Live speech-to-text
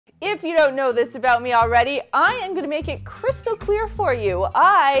If you don't know this about me already, I am going to make it crystal clear for you.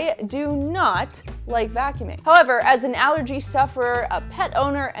 I do not like vacuuming. However, as an allergy sufferer, a pet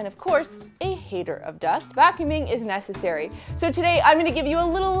owner, and of course, a hater of dust, vacuuming is necessary. So today I'm going to give you a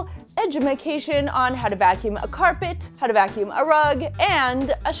little edumacation on how to vacuum a carpet, how to vacuum a rug,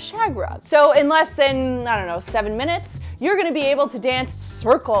 and a shag rug. So in less than, 7 minutes, you're going to be able to dance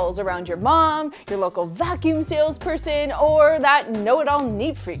circles around your mom, your local vacuum salesperson, or that know-it-all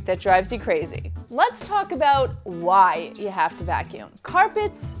neat freak that drives you crazy. Let's talk about why you have to vacuum.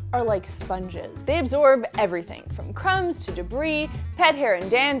 Carpets are like sponges. They absorb everything from crumbs to debris, pet hair and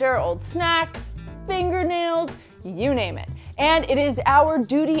dander, old snacks, fingernails, you name it. And it is our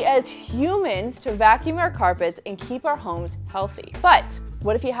duty as humans to vacuum our carpets and keep our homes healthy. But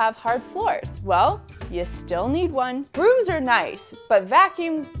what if you have hard floors? Well, you still need one. Brooms are nice, but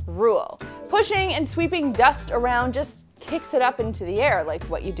vacuums rule. Pushing and sweeping dust around just kicks it up into the air like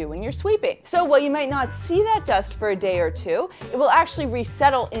what you do when you're sweeping. So while you might not see that dust for a day or two, it will actually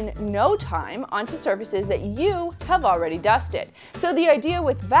resettle in no time onto surfaces that you have already dusted. So the idea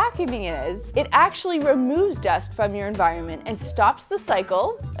with vacuuming is it actually removes dust from your environment and stops the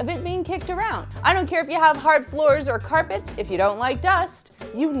cycle of it being kicked around. I don't care if you have hard floors or carpets, if you don't like dust,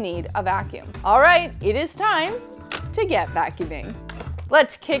 you need a vacuum. All right, it is time to get vacuuming.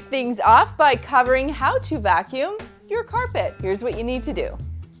 Let's kick things off by covering how to vacuum your carpet. Here's what you need to do.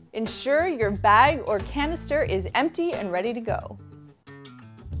 Ensure your bag or canister is empty and ready to go.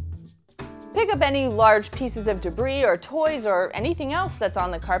 Pick up any large pieces of debris or toys or anything else that's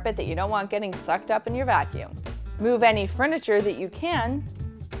on the carpet that you don't want getting sucked up in your vacuum. Move any furniture that you can.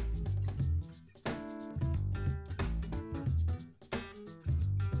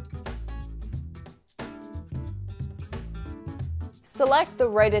 Select the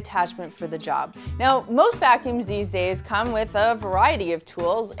right attachment for the job. Now, most vacuums these days come with a variety of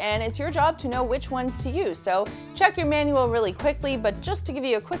tools, and it's your job to know which ones to use. So check your manual really quickly, but just to give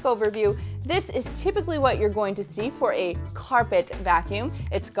you a quick overview, this is typically what you're going to see for a carpet vacuum.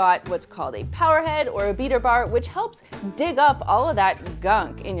 It's got what's called a power head or a beater bar, which helps dig up all of that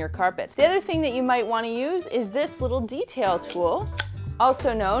gunk in your carpet. The other thing that you might want to use is this little detail tool,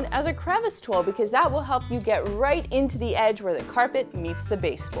 also known as a crevice tool, because that will help you get right into the edge where the carpet meets the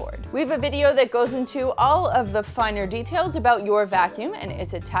baseboard. We have a video that goes into all of the finer details about your vacuum and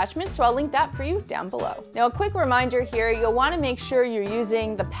its attachment, so I'll link that for you down below. Now, a quick reminder here, you'll want to make sure you're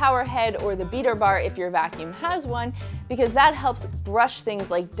using the power head or the beater bar if your vacuum has one, because that helps brush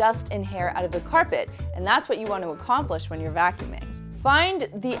things like dust and hair out of the carpet, and that's what you want to accomplish when you're vacuuming. Find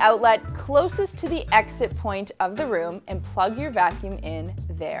the outlet closest to the exit point of the room and plug your vacuum in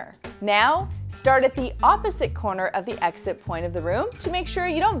there. Now, start at the opposite corner of the exit point of the room to make sure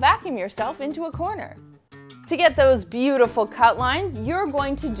you don't vacuum yourself into a corner. To get those beautiful cut lines, you're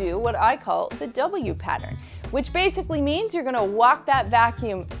going to do what I call the W pattern, which basically means you're going to walk that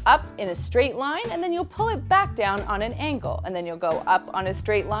vacuum up in a straight line, and then you'll pull it back down on an angle, and then you'll go up on a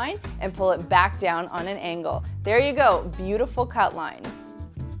straight line and pull it back down on an angle. There you go, beautiful cut lines.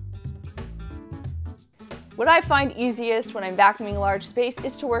 What I find easiest when I'm vacuuming a large space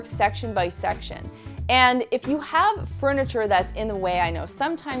is to work section by section. And if you have furniture that's in the way, I know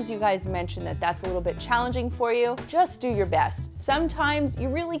sometimes you guys mention that that's a little bit challenging for you, just do your best. Sometimes you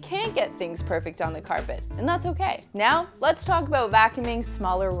really can't get things perfect on the carpet, and that's okay. Now, let's talk about vacuuming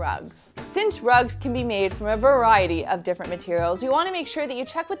smaller rugs. Since rugs can be made from a variety of different materials, you want to make sure that you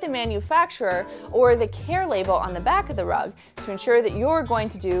check with the manufacturer or the care label on the back of the rug to ensure that you're going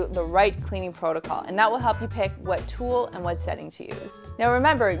to do the right cleaning protocol, and that will help you pick what tool and what setting to use. Now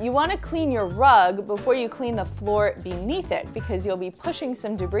remember, you want to clean your rug before you clean the floor beneath it, because you'll be pushing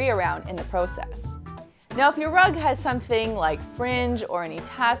some debris around in the process. Now, if your rug has something like fringe or any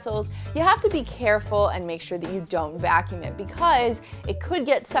tassels, you have to be careful and make sure that you don't vacuum it, because it could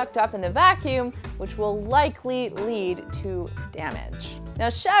get sucked up in the vacuum, which will likely lead to damage. Now,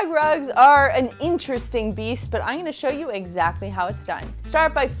 shag rugs are an interesting beast, but I'm going to show you exactly how it's done.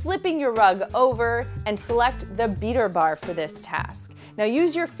 Start by flipping your rug over and select the beater bar for this task. Now,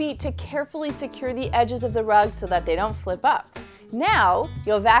 use your feet to carefully secure the edges of the rug so that they don't flip up. Now,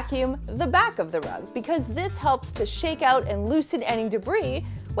 you'll vacuum the back of the rug, because this helps to shake out and loosen any debris,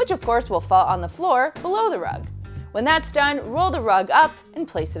 which of course will fall on the floor below the rug. When that's done, roll the rug up and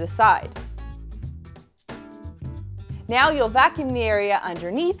place it aside. Now you'll vacuum the area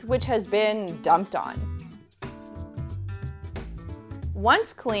underneath, which has been dumped on.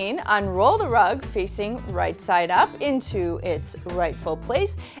 Once clean, unroll the rug facing right side up into its rightful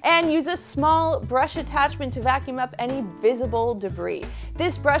place and use a small brush attachment to vacuum up any visible debris.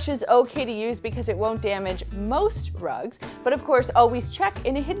 This brush is okay to use because it won't damage most rugs, but of course always check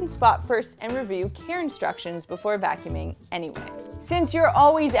in a hidden spot first and review care instructions before vacuuming anyway. Since you're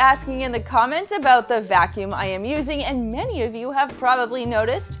always asking in the comments about the vacuum I am using, and many of you have probably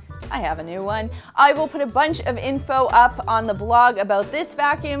noticed, I have a new one. I will put a bunch of info up on the blog about this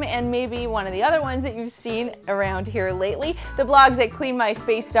vacuum and maybe one of the other ones that you've seen around here lately. The blog's at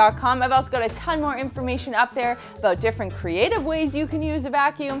cleanmyspace.com. I've also got a ton more information up there about different creative ways you can use a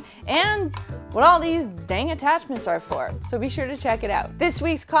vacuum and what all these dang attachments are for. So be sure to check it out. This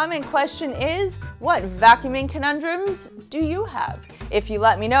week's comment question is, what vacuuming conundrums do you have? If you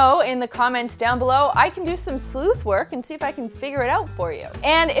let me know in the comments down below, I can do some sleuth work and see if I can figure it out for you.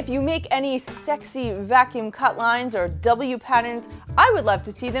 And if you make any sexy vacuum cut lines or W patterns, I would love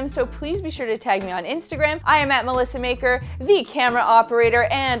to see them, so please be sure to tag me on Instagram. I am at Melissa Maker, the camera operator,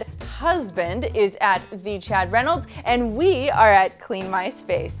 and husband is at the Chad Reynolds, and we are at Clean My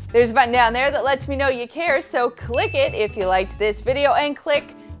Space. There's a button down there that lets me know you care, so click it if you liked this video and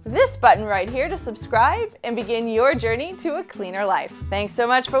click this button right here to subscribe and begin your journey to a cleaner life. Thanks so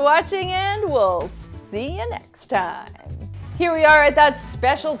much for watching, and we'll see you next time. Here we are at that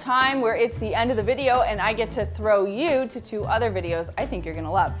special time where it's the end of the video and I get to throw you to two other videos I think you're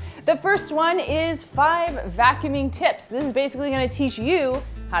gonna love. The first one is 5 vacuuming tips. This is basically gonna teach you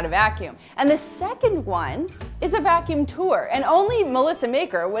how to vacuum. And the second one is a vacuum tour, and only Melissa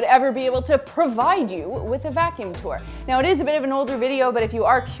Maker would ever be able to provide you with a vacuum tour. Now it is a bit of an older video, but if you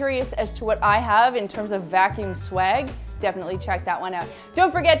are curious as to what I have in terms of vacuum swag, definitely check that one out.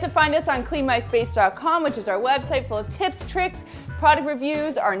 Don't forget to find us on cleanmyspace.com, which is our website full of tips, tricks, product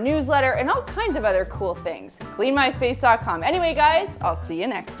reviews, our newsletter, and all kinds of other cool things. cleanmyspace.com. Anyway guys, I'll see you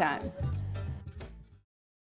next time.